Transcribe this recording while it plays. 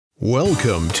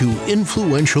Welcome to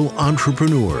Influential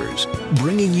Entrepreneurs,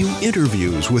 bringing you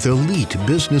interviews with elite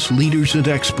business leaders and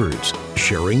experts,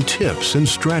 sharing tips and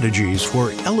strategies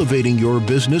for elevating your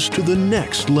business to the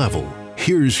next level.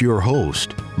 Here's your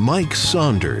host, Mike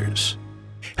Saunders.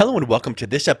 Hello and welcome to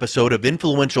this episode of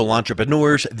Influential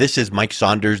Entrepreneurs. This is Mike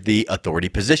Saunders, the Authority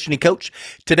Positioning Coach.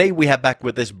 Today we have back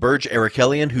with us Berj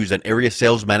Arakelian, who's an area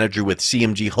sales manager with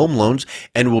CMG Home Loans,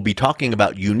 and we'll be talking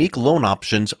about unique loan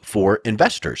options for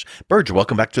investors. Berj,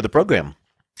 welcome back to the program.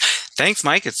 Thanks,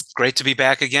 Mike. It's great to be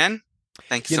back again.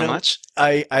 Thank you so much.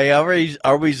 I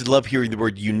always love hearing the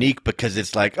word unique because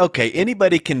it's like, okay,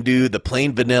 anybody can do the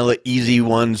plain vanilla, easy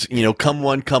ones, come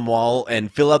one, come all,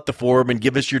 and fill out the form and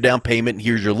give us your down payment and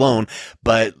here's your loan.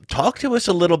 But talk to us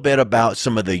a little bit about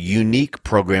some of the unique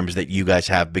programs that you guys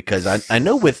have, because I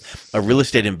know with a real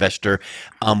estate investor,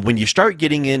 when you start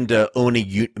getting into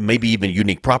owning maybe even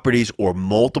unique properties or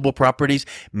multiple properties,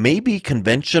 maybe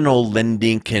conventional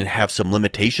lending can have some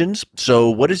limitations. So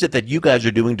what is it that you guys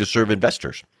are doing to serve investors?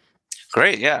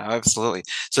 Great. Yeah, absolutely.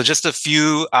 So just a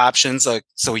few options.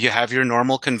 So you have your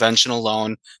normal conventional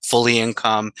loan, fully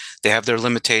income. They have their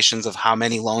limitations of how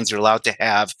many loans you're allowed to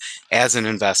have as an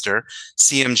investor.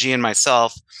 CMG and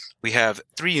myself, we have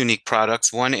three unique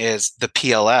products. One is the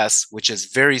PLS, which is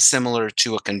very similar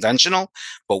to a conventional,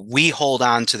 but we hold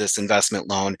on to this investment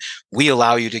loan. We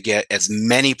allow you to get as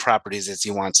many properties as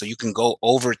you want. So you can go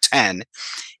over 10,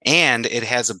 and it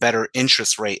has a better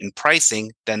interest rate and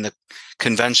pricing than the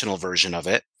conventional version of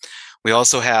it. We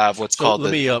also have what's called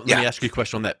let me ask you a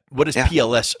question on that. What does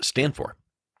PLS stand for?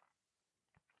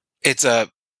 It's a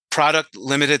product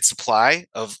limited supply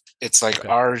of, it's like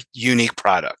our unique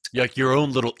product. Like your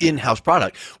own little in-house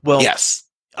product. Well, yes.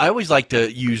 I always like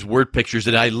to use word pictures,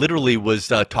 and I literally was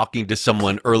talking to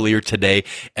someone earlier today,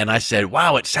 and I said,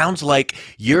 wow, it sounds like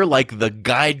you're like the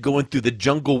guide going through the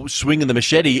jungle, swinging the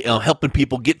machete, helping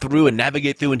people get through and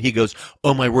navigate through, and he goes,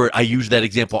 oh my word, I use that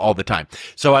example all the time.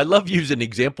 So I love using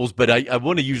examples, but I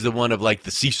want to use the one of like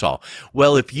the seesaw.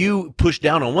 Well, if you push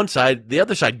down on one side, the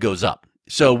other side goes up.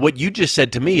 So what you just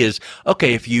said to me is,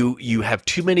 okay, if you have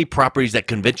too many properties that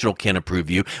conventional can't approve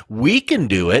you, we can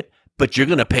do it, but you're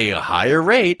going to pay a higher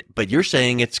rate, but you're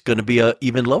saying it's going to be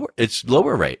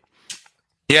lower rate.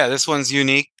 Yeah, this one's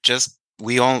unique.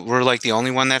 We're like the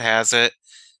only one that has it,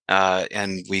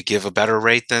 and we give a better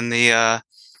rate than the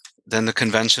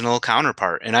conventional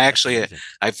counterpart. And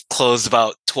I've closed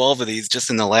about 12 of these just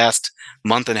in the last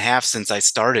month and a half since I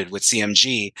started with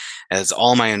CMG, as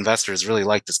all my investors really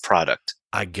like this product.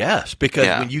 I guess, because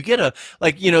when you get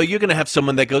you're going to have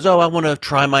someone that goes, oh, I want to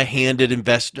try my hand at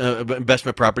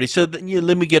investment property. So then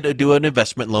let me do an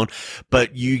investment loan.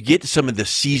 But you get some of the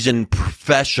seasoned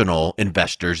professional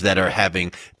investors that are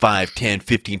having 5, 10,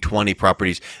 15, 20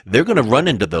 properties. They're going to run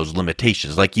into those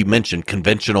limitations. Like you mentioned,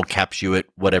 conventional caps you at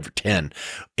whatever, 10.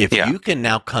 If you can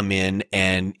now come in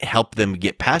and help them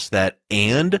get past that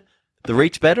and the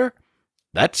rate's better,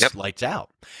 that's lights out.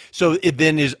 So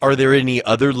are there any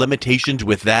other limitations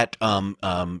with that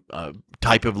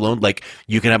type of loan? Like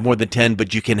you can have more than 10,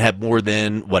 but you can have more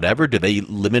than whatever. Do they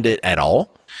limit it at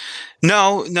all?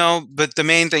 No. But the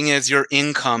main thing is your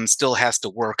income still has to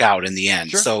work out in the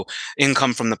end. Sure. So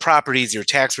income from the properties, your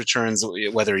tax returns,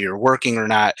 whether you're working or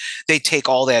not, they take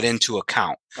all that into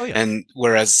account. Oh, yeah. And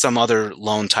whereas some other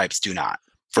loan types do not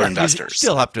for investors. You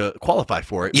still have to qualify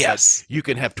for it. Yes. You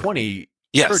can have 20.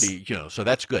 Yes. 30, so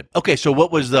that's good. Okay, so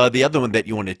what was the other one that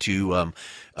you wanted to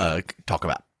talk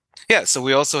about? Yeah, so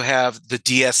we also have the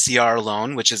DSCR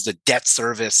loan, which is the debt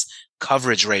service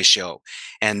coverage ratio.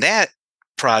 And that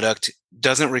product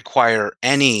doesn't require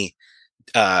any,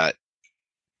 what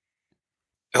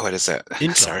is that?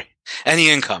 Income. Sorry. Any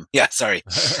income. Yeah, sorry.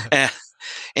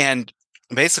 And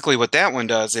basically what that one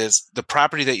does is the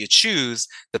property that you choose,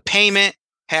 the payment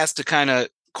has to kind of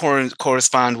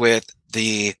correspond with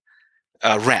the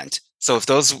rent. So if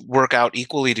those work out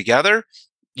equally together,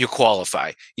 you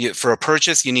qualify. For a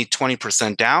purchase, you need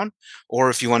 20% down,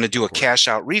 or if you want to do a cash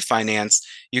out refinance,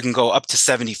 you can go up to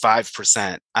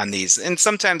 75% on these. And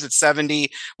sometimes it's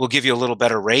 70, will give you a little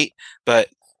better rate, but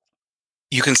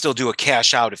you can still do a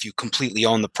cash out if you completely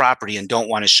own the property and don't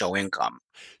want to show income.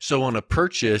 So on a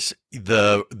purchase,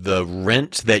 the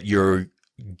rent that you're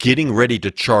getting ready to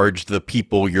charge the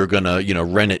people you're going to,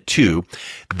 rent it to,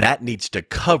 that needs to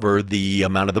cover the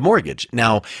amount of the mortgage.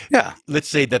 Now, let's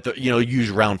say that use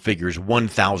round figures,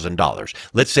 $1,000.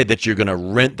 Let's say that you're going to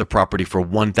rent the property for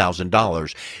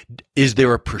 $1,000. Is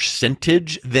there a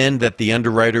percentage then that the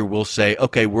underwriter will say,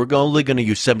 okay, we're only going to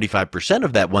use 75%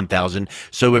 of that 1,000.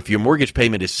 So if your mortgage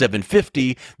payment is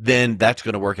 $750, then that's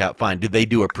going to work out fine. Do they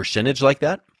do a percentage like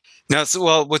that? No, so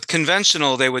well, with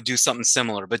conventional, they would do something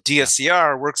similar, but Yeah.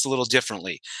 DSCR works a little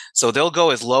differently. So they'll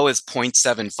go as low as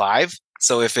 0.75.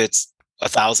 So if it's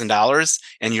 $1,000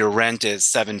 and your rent is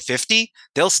 750,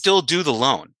 they'll still do the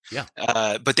loan. Yeah.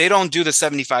 But they don't do the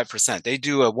 75%. They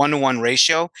do a 1-to-1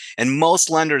 ratio, and most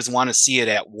lenders want to see it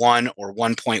at 1 or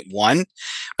 1.1,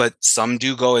 but some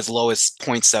do go as low as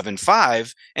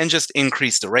 0.75 and just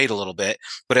increase the rate a little bit.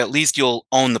 But at least you'll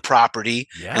own the property,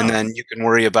 and Yeah. then you can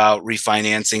worry about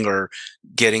refinancing or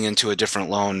getting into a different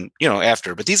loan,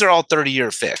 after. But these are all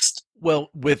 30-year fixed. Well,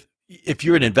 if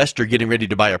you're an investor getting ready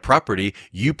to buy a property,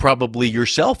 you probably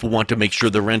yourself want to make sure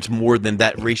the rent's more than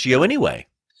that ratio anyway.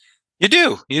 You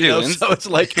do. So it's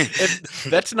like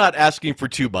that's not asking for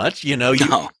too much. No.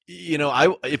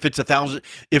 If it's $1,000,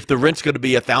 if the rent's going to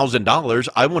be $1,000,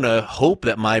 I want to hope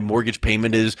that my mortgage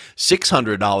payment is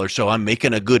 $600, so I'm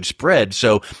making a good spread.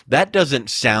 So that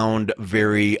doesn't sound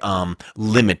very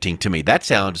limiting to me. That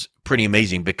sounds pretty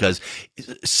amazing because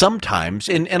sometimes,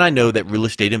 and I know that real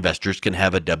estate investors can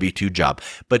have a W-2 job,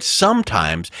 but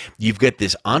sometimes you've got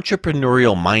this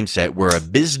entrepreneurial mindset where a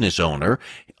business owner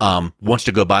wants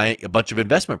to go buy a bunch of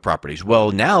investment properties.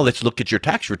 Well, now let's look at your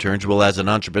tax returns. Well, as an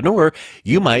entrepreneur,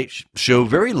 you might show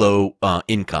very low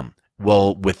income.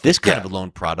 Well, with this kind of a loan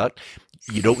product,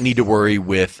 you don't need to worry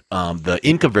with the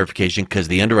income verification because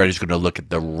the underwriter is going to look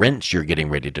at the rents you're getting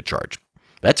ready to charge.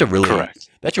 That's a really Correct.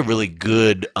 That's a really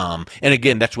good. And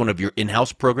again, that's one of your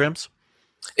in-house programs.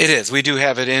 It is. We do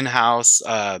have it in-house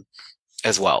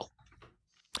as well.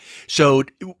 So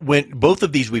when both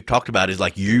of these we've talked about is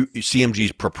like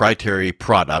CMG's proprietary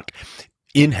product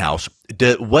in-house,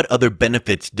 what other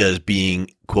benefits does being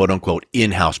quote unquote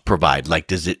in-house provide? Like,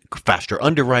 does it faster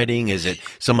underwriting? Is it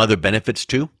some other benefits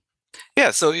too?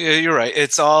 Yeah, so you're right.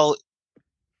 It's all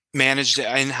managed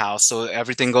in-house, so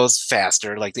everything goes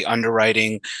faster, like the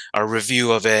underwriting, our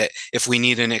review of it. If we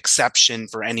need an exception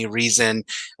for any reason,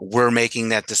 we're making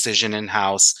that decision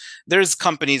in-house. There's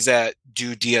companies that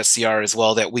do DSCR as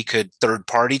well that we could third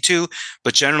party to,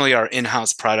 but generally our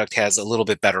in-house product has a little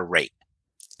bit better rate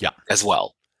as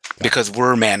well because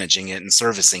we're managing it and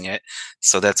servicing it.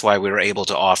 So that's why we were able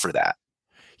to offer that.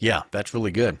 Yeah, that's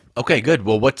really good. Okay, good.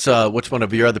 Well, what's one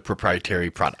of your other proprietary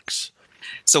products?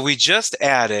 So we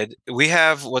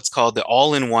have what's called the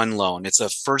all-in-one loan. It's a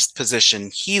first position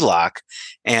HELOC,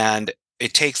 and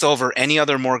it takes over any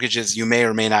other mortgages you may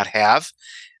or may not have.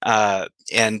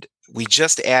 And we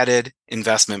just added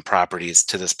investment properties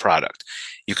to this product.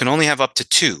 You can only have up to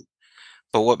 2.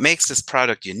 But what makes this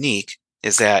product unique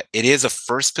is that it is a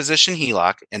first position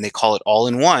HELOC, and they call it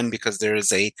all-in-one because there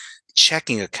is a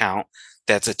checking account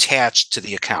that's attached to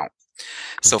the account.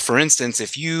 So for instance,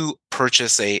 if you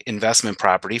purchase a investment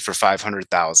property for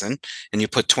 $500,000 and you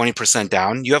put 20%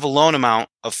 down, you have a loan amount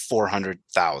of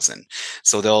 $400,000.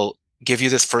 So they'll give you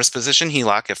this first position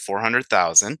HELOC at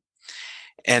 $400,000.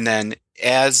 And then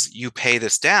as you pay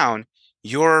this down,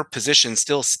 your position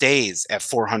still stays at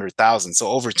 $400,000. So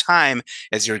over time,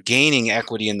 as you're gaining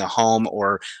equity in the home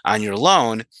or on your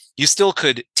loan, you still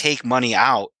could take money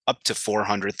out up to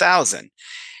 $400,000.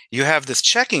 You have this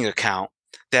checking account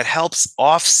that helps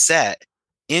offset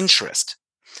interest.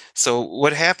 So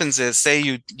what happens is, say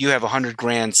you have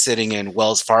 $100,000 sitting in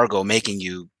Wells Fargo, making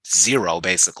you zero,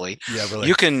 basically. Yeah, really.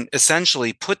 You can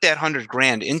essentially put that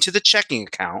 $100,000 into the checking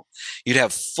account. You'd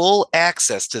have full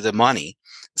access to the money.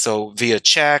 So via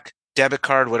check, debit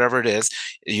card, whatever it is,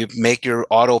 you make your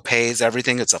auto pays,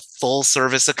 everything. It's a full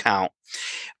service account.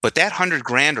 But that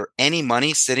 $100,000 or any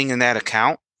money sitting in that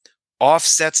account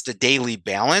offsets the daily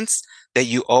balance that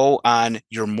you owe on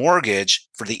your mortgage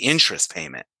for the interest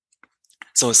payment.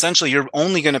 So essentially, you're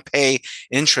only going to pay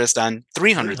interest on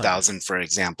 $300,000, for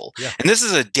example. Yeah. And this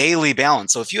is a daily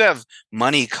balance. So if you have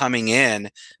money coming in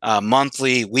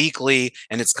monthly, weekly,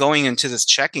 and it's going into this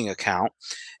checking account,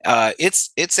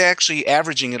 it's actually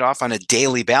averaging it off on a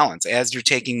daily balance as you're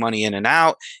taking money in and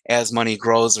out, as money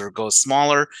grows or goes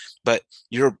smaller. But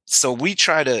so we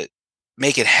try to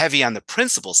make it heavy on the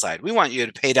principal side. We want you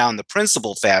to pay down the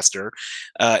principal faster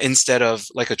instead of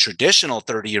like a traditional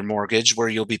 30-year mortgage where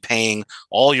you'll be paying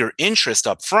all your interest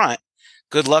up front.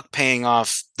 Good luck paying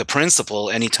off the principal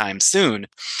anytime soon.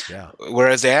 Yeah.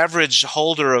 Whereas the average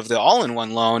holder of the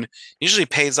all-in-one loan usually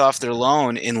pays off their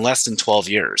loan in less than 12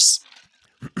 years.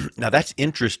 Now that's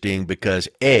interesting because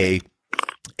a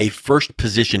first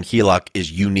position HELOC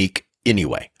is unique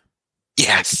anyway.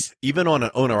 Yes. Even on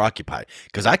an owner occupied,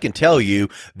 because I can tell you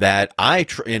that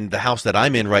in the house that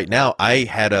I'm in right now, I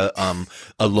had a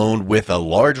loan with a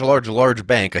large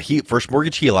bank, first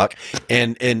mortgage HELOC,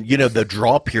 and you know the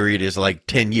draw period is like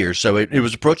 10 years, so it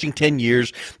was approaching 10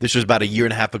 years. This was about a year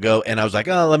and a half ago, and I was like,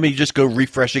 oh, let me just go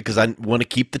refresh it because I want to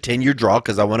keep the 10-year draw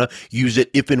because I want to use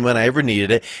it if and when I ever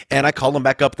needed it. And I called them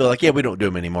back up, they're like, yeah, we don't do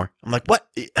them anymore. I'm like, what?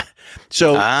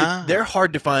 So they're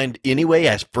hard to find anyway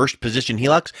as first position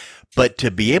HELOCs. But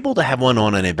to be able to have one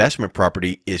on an investment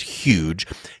property is huge.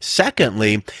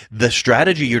 Secondly, the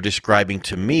strategy you're describing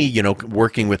to me, you know,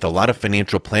 working with a lot of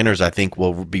financial planners, I think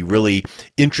will be really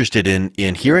interested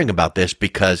in hearing about this,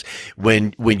 because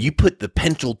when you put the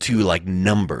pencil to like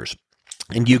numbers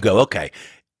and you go, okay,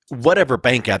 whatever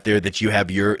bank out there that you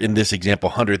have your, in this example,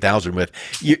 100,000 with,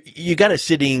 you got it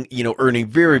sitting, you know, earning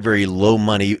very, very low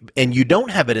money, and you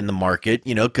don't have it in the market,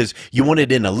 you know, because you want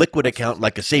it in a liquid account,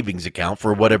 like a savings account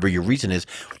for whatever your reason is.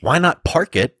 Why not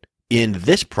park it in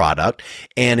this product?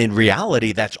 And in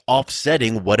reality, that's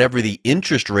offsetting whatever the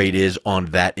interest rate is on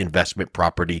that investment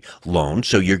property loan.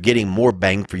 So you're getting more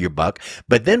bang for your buck.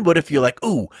 But then what if you're like,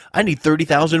 ooh, I need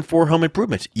 30,000 for home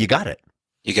improvements? You got it.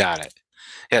 You got it.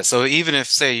 Yeah, so even if,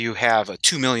 say, you have a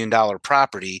 $2 million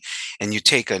property and you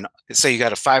take say you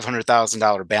got a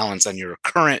 $500,000 balance on your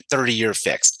current 30-year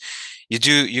fixed,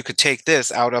 you could take this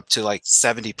out up to like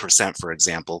 70%, for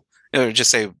example, or just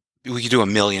say we could do $1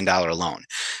 million loan.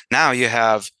 Now you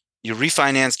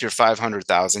refinanced your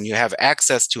 500,000, you have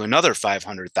access to another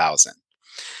 500,000.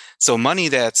 So money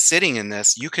that's sitting in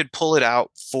this, you could pull it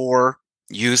out for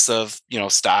use of, you know,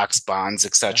 stocks, bonds,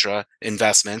 etc.,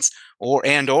 investments,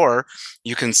 or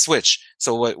you can switch.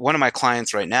 So what one of my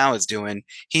clients right now is doing,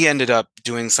 he ended up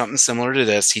doing something similar to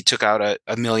this. He took out a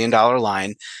 $1 million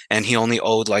line, and he only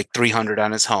owed like 300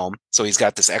 on his home, so he's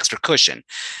got this extra cushion.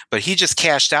 But he just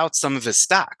cashed out some of his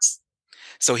stocks.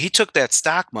 So he took that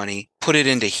stock money, put it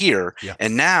into here,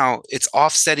 and now it's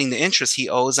offsetting the interest he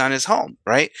owes on his home,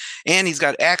 right? And he's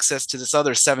got access to this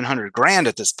other 700 grand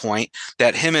at this point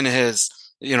that him and his,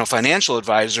 you know, financial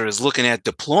advisor is looking at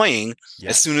deploying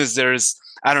as soon as there's,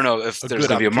 I don't know if there's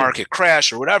going to be a market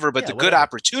crash or whatever, but good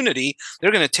opportunity,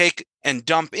 they're going to take and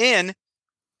dump in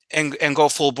and go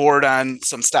full board on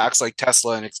some stocks like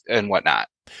Tesla and whatnot.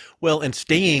 Well, and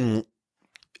staying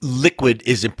liquid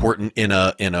is important in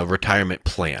a retirement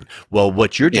plan. Well,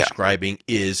 what you're describing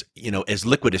is, you know, as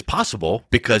liquid as possible,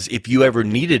 because if you ever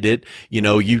needed it, you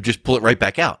know, you just pull it right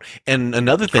back out. And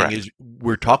another thing is,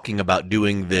 we're talking about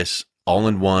doing this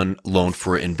all-in-one loan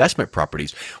for investment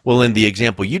properties. Well, in the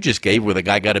example you just gave, where the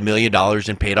guy got $1 million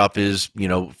and paid off his, you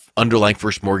know, underlying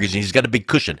first mortgage, and he's got a big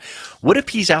cushion. What if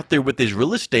he's out there with his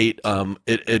real estate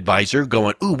advisor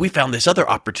going, ooh, we found this other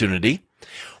opportunity.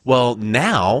 Well,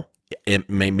 now,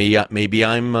 maybe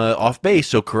I'm off base,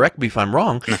 so correct me if I'm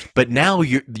wrong, but now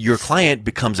your client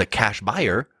becomes a cash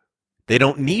buyer. They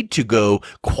don't need to go,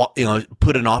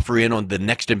 put an offer in on the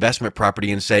next investment property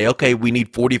and say, okay, we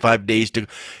need 45 days to.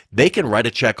 They can write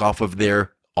a check off of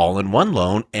their all-in-one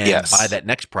loan and buy that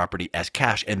next property as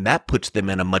cash, and that puts them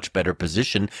in a much better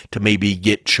position to maybe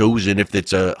get chosen if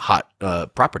it's a hot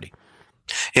property.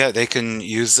 Yeah, they can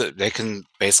use it. They can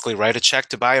basically write a check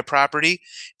to buy a property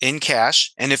in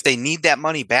cash, and if they need that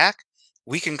money back,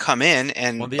 we can come in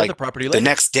and the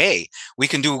next day we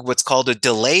can do what's called a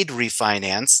delayed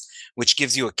refinance, which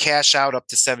gives you a cash out up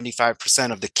to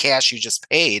 75% of the cash you just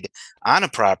paid on a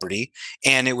property,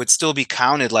 and it would still be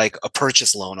counted like a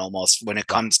purchase loan almost when it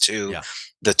comes to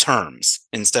the terms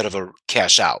instead of a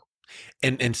cash out.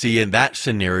 And see, in that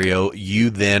scenario, you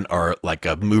then are like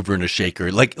a mover and a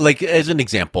shaker. Like as an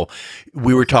example,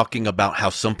 we were talking about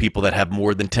how some people that have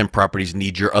more than 10 properties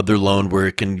need your other loan, where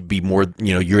it can be more,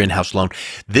 you know, your in-house loan.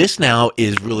 This now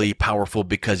is really powerful,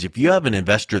 because if you have an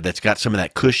investor that's got some of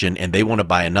that cushion and they want to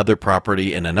buy another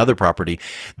property and another property,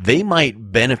 they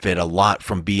might benefit a lot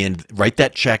from write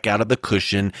that check out of the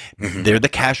cushion. They're the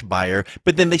cash buyer,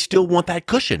 but then they still want that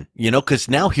cushion, you know, because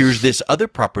now here's this other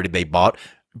property they bought,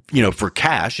 you know, for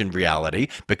cash in reality,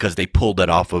 because they pulled it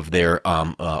off of their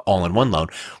all-in-one loan.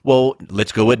 Well,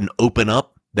 let's go ahead and open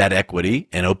up that equity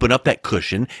and open up that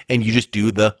cushion, and you just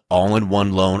do the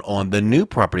all-in-one loan on the new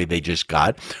property they just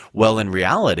got. Well, in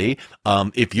reality,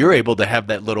 if you're able to have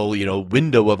that little, you know,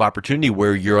 window of opportunity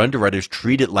where your underwriters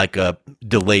treat it like a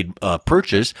delayed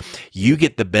purchase, you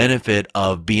get the benefit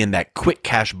of being that quick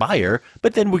cash buyer,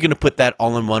 but then we're going to put that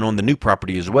all-in-one on the new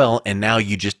property as well, and now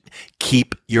you just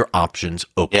keep your options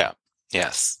open. Yeah.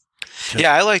 Yes.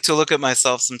 Yeah, I like to look at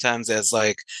myself sometimes as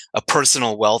like a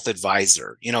personal wealth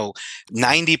advisor.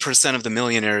 90% of the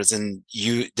millionaires in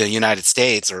the United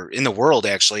States, or in the world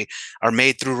actually, are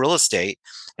made through real estate.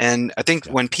 And I think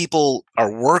when people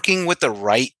are working with the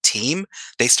right team,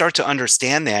 they start to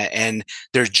understand that, and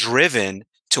they're driven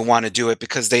to want to do it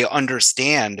because they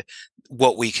understand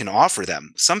what we can offer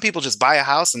them. Some people just buy a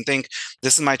house and think,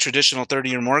 this is my traditional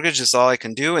 30-year mortgage, this is all I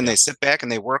can do, and they sit back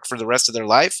and they work for the rest of their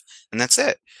life, and that's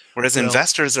it. Whereas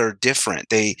investors are different.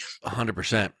 They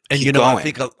 100%. And keep I going.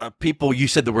 think people, you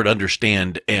said the word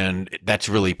understand, and that's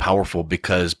really powerful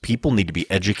because people need to be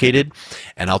educated.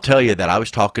 And I'll tell you that I was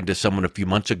talking to someone a few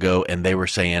months ago, and they were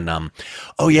saying,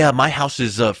 oh yeah, my house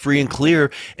is free and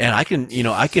clear, and I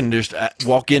can just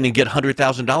walk in and get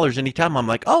 $100,000 anytime. I'm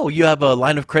like, oh, you have a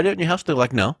line of credit in your house? They're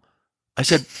like, no. I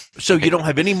said, so you don't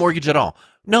have any mortgage at all?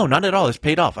 No, not at all. It's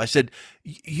paid off. I said,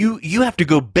 you have to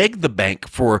go beg the bank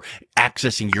for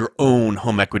accessing your own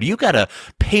home equity. You got to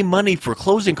pay money for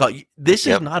closing costs. This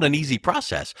is not an easy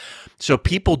process. So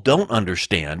people don't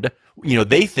understand.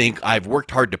 They think I've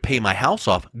worked hard to pay my house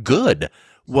off. Good.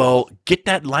 Well, get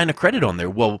that line of credit on there.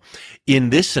 Well, in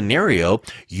this scenario,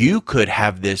 you could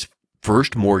have this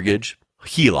first mortgage,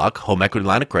 HELOC, home equity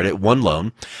line of credit, one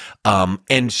loan,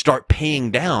 and start paying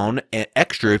down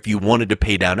extra if you wanted to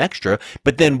pay down extra.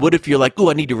 But then what if you're like, oh,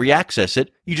 I need to reaccess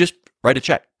it? You just write a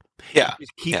check. Yeah. It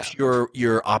keeps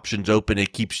your options open.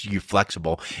 It keeps you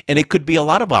flexible. And it could be a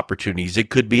lot of opportunities.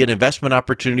 It could be an investment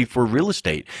opportunity for real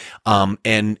estate.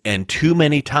 And too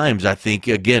many times, I think,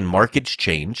 again, markets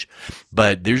change,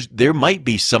 but there might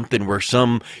be something where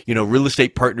some, real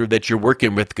estate partner that you're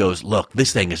working with goes, look,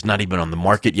 this thing is not even on the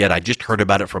market yet. I just heard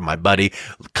about it from my buddy.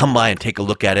 Come by and take a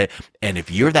look at it. And if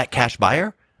you're that cash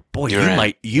buyer, boy,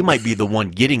 you might be the one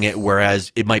getting it,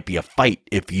 whereas it might be a fight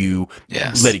if you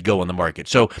let it go on the market.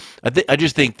 So I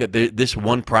just think that this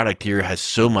one product here has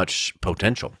so much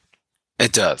potential.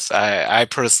 It does. I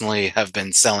personally have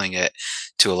been selling it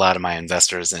to a lot of my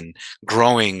investors and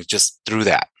growing just through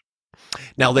that.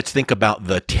 Now let's think about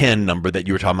the 10 number that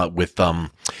you were talking about with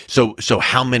so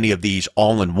how many of these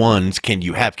all-in-ones can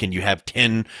you have? Can you have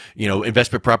 10,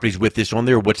 investment properties with this on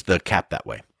there? Or what's the cap that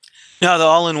way? No, the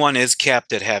all-in-one is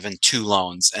capped at having 2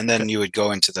 loans, and then you would go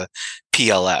into the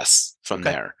PLS from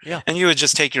there. Yeah. And you would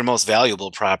just take your most valuable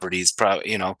properties,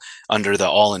 under the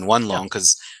all-in-one loan,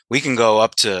 because we can go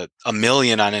up to $1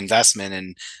 million on investment,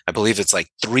 and I believe it's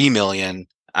like $3 million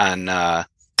on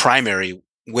primary,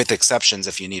 with exceptions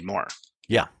if you need more.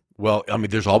 Yeah. Well, I mean,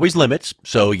 there's always limits.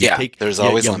 So there's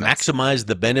always limits. Maximize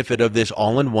the benefit of this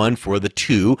all-in-one for the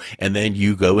 2, and then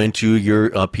you go into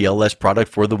your PLS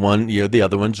product for the one, the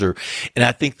other ones are. And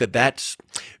I think that's,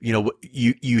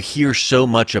 you hear so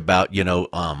much about,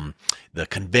 the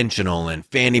conventional and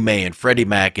Fannie Mae and Freddie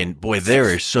Mac, and boy,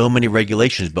 there are so many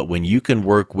regulations. But when you can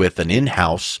work with an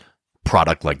in-house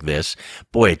product like this,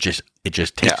 boy, it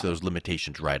just takes those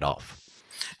limitations right off.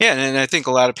 Yeah, and I think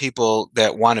a lot of people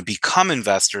that want to become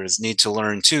investors need to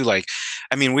learn too.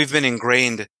 We've been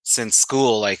ingrained since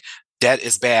school, like debt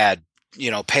is bad,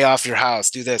 pay off your house,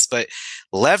 do this. But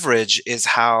leverage is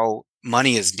how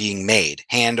money is being made,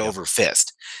 hand over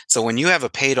fist. So when you have a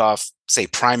paid off, say,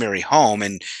 primary home,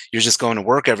 and you're just going to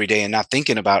work every day and not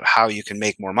thinking about how you can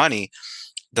make more money,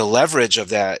 the leverage of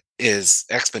that is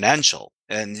exponential.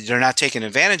 And they're not taking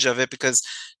advantage of it because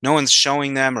no one's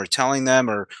showing them or telling them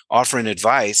or offering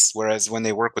advice. Whereas when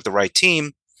they work with the right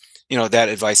team, that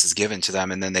advice is given to them,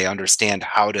 and then they understand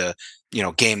how to,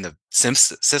 game the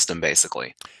system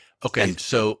basically. Okay,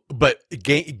 but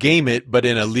game it, but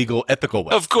in a legal, ethical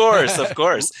way. Of course.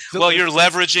 Well, you're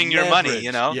leveraging your money,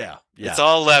 Yeah. It's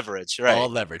all leverage, right? All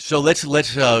leverage. So let's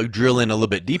drill in a little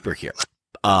bit deeper here.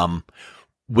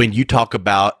 When you talk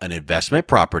about an investment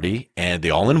property and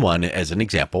the all-in-one as an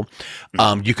example,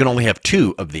 you can only have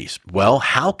 2 of these. Well,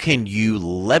 how can you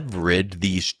leverage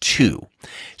these 2?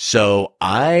 So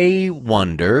I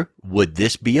wonder, would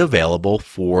this be available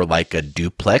for like a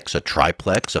duplex, a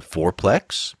triplex, a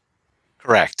fourplex?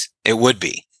 Correct. It would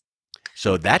be.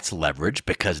 So that's leverage,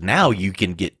 because now you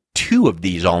can get 2 of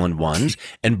these all-in-ones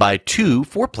and buy 2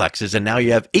 fourplexes, and now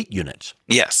you have 8 units.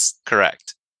 Yes,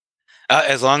 correct.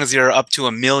 As long as you're up to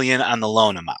 $1 million on the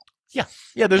loan amount. Yeah,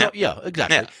 exactly.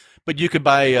 Yeah. But you could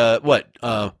buy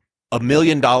 $1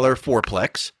 million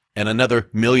fourplex and another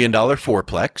 $1 million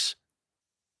fourplex,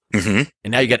 and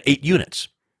now you got 8 units.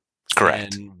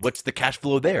 Correct. And what's the cash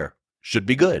flow there? Should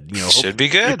be good. Should be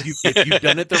good if you've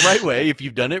done it the right way. If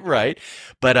you've done it right.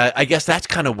 But I guess that's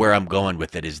kind of where I'm going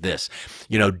with it. Is this,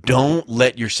 don't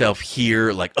let yourself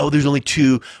hear like, oh, there's only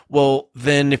 2. Well,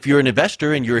 then if you're an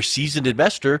investor and you're a seasoned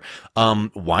investor,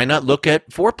 why not look at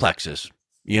fourplexes?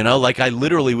 You know, like I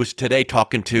literally was today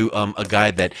talking to a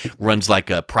guy that runs like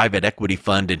a private equity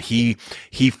fund, and he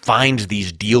finds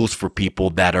these deals for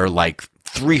people that are like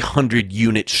 300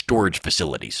 unit storage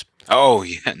facilities. Oh,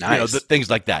 yeah, You know, nice. things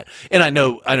like that. And I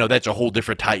know that's a whole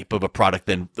different type of a product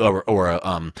than or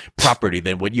a property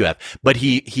than what you have. But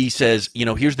he says, you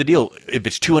know, here's the deal: if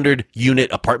it's 200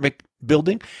 unit apartment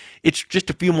building, it's just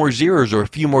a few more zeros or a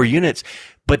few more units.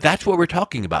 But that's what we're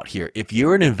talking about here. If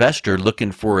you're an investor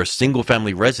looking for a single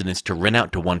family residence to rent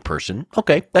out to one person,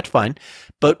 okay, that's fine.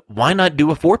 But why not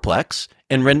do a fourplex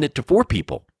and rent it to four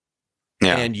people?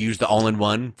 Yeah. And use the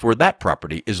all-in-one for that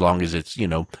property, as long as it's, you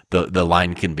know, the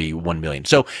line can be 1 million.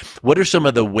 So what are some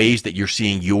of the ways that you're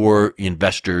seeing your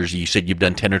investors? You said you've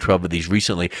done 10 or 12 of these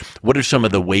recently. What are some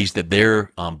of the ways that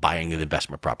they're buying the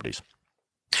investment properties?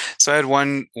 So I had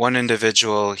one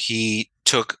individual, he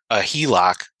took a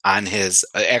HELOC on his,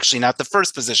 actually not the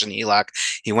first position HELOC.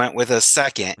 He went with a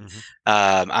second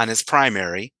on his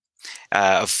primary.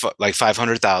 Of like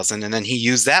 500,000, and then he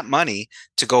used that money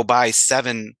to go buy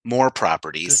 7 more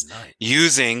properties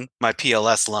using my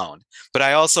PLS loan. But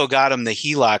I also got him the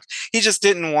HELOC. He just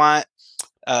didn't want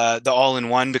the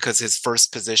all-in-one because his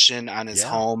first position on his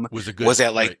home was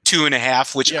at like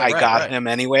 2.5, which I got him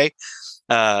anyway.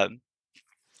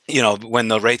 You know, when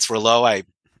the rates were low, I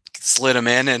slid him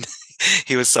in, and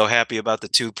he was so happy about the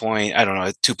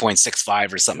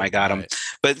 2.65 or something I got him.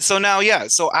 But so now, yeah,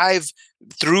 so I've,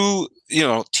 through, you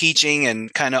know, teaching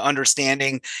and kind of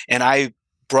understanding, and I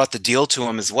brought the deal to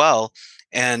him as well,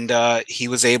 and he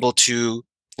was able to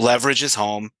leverage his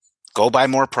home, go buy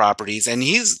more properties, and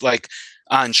he's like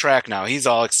on track now. He's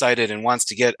all excited and wants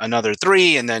to get another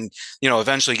 3, and then, you know,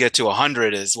 eventually get to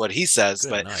 100 is what he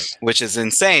says, which is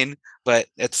insane. But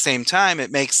at the same time,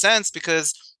 it makes sense,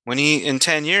 because when he, in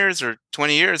 10 years or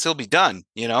 20 years, he'll be done,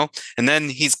 you know, and then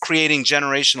he's creating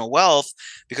generational wealth,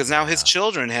 because now his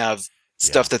children have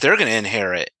stuff that they're going to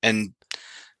inherit, and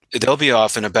they'll be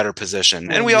off in a better position.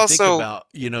 Well, and we also think about,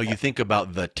 you think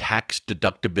about the tax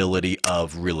deductibility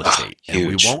of real estate, and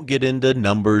we won't get into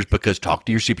numbers because talk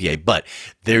to your CPA, but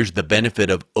there's the benefit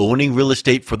of owning real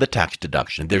estate for the tax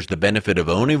deduction. There's the benefit of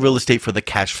owning real estate for the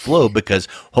cash flow, because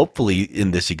hopefully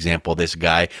in this example, this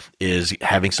guy is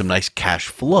having some nice cash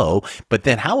flow. But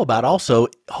then how about also,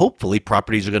 hopefully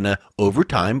properties are going to over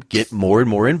time get more and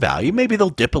more in value. Maybe they'll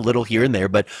dip a little here and there,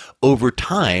 but over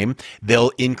time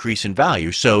they'll increase in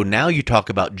value. So now you talk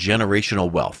about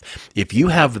generational wealth. If you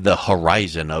have the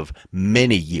horizon of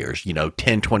many years,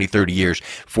 10, 20, 30 years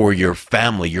for your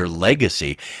family, your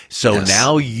legacy. So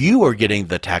now you are getting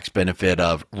the tax benefit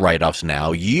of write-offs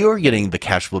now. You're getting the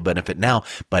cash flow benefit now.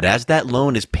 But as that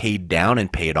loan is paid down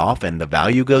and paid off and the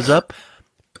value goes up,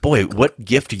 boy, what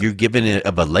gift you're giving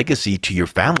of a legacy to your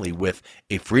family with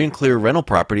a free and clear rental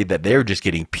property that they're just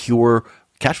getting pure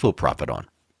cash flow profit on.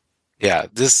 Yeah,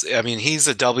 he's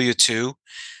a W-2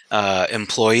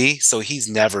 employee, so he's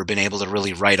never been able to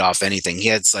really write off anything. He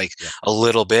has a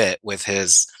little bit with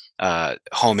his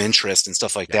home interest and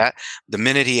stuff like that. The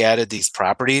minute he added these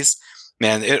properties,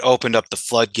 man, it opened up the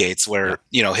floodgates where,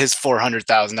 his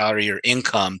 $400,000 a year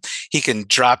income, he can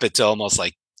drop it to almost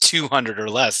like 200 or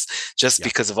less just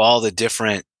because of all the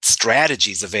different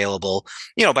strategies available,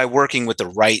 by working with the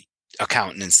right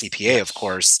accountant and CPA, of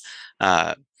course.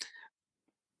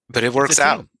 But it works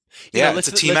out. It's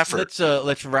a team effort.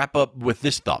 Let's wrap up with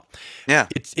this thought. Yeah.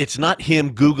 It's not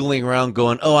him Googling around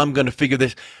going, oh, I'm going to figure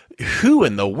this. Who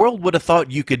in the world would have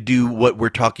thought you could do what we're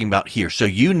talking about here? So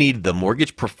you need the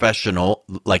mortgage professional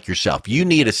like yourself. You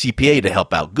need a CPA to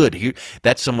help out. Good.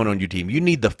 That's someone on your team. You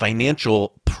need the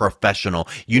financial professional.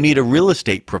 You need a real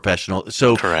estate professional.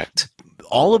 So correct.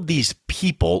 All of these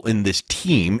people in this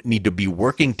team need to be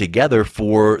working together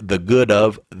for the good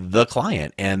of the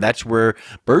client. And that's where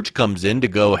Berj comes in to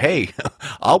go, hey,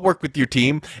 I'll work with your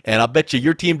team, and I'll bet you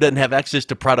your team doesn't have access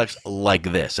to products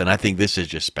like this. And I think this is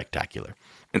just spectacular.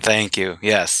 Thank you.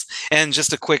 Yes. And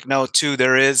just a quick note too,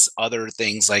 there is other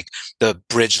things like the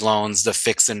bridge loans, the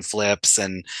fix and flips,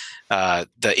 and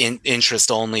the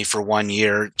interest only for 1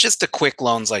 year, just the quick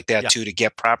loans like that too, to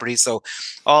get property. So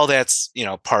all that's,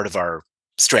 part of our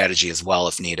strategy as well,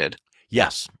 if needed.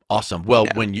 Yes. Awesome. Well,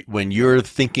 when you're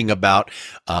thinking about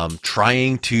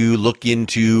trying to look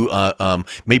into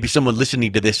maybe someone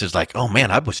listening to this is like, oh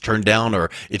man, I was turned down, or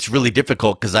it's really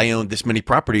difficult because I own this many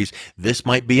properties. This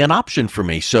might be an option for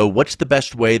me. So what's the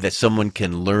best way that someone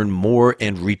can learn more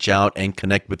and reach out and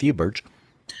connect with you, Berj?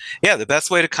 Yeah, the best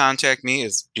way to contact me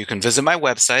is you can visit my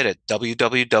website at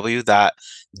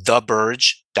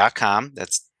www.theberj.com.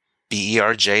 That's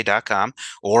BERJ.com,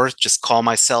 or just call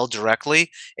my cell directly,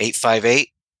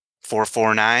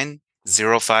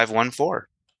 858-449-0514.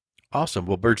 Awesome.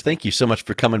 Well, Berj, thank you so much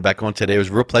for coming back on today. It was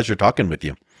a real pleasure talking with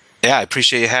you. Yeah, I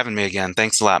appreciate you having me again.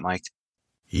 Thanks a lot, Mike.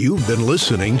 You've been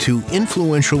listening to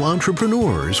Influential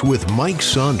Entrepreneurs with Mike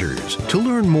Saunders. To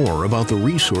learn more about the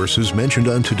resources mentioned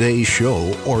on today's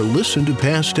show or listen to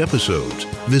past episodes,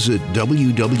 visit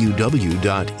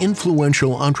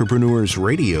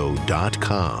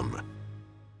www.influentialentrepreneursradio.com.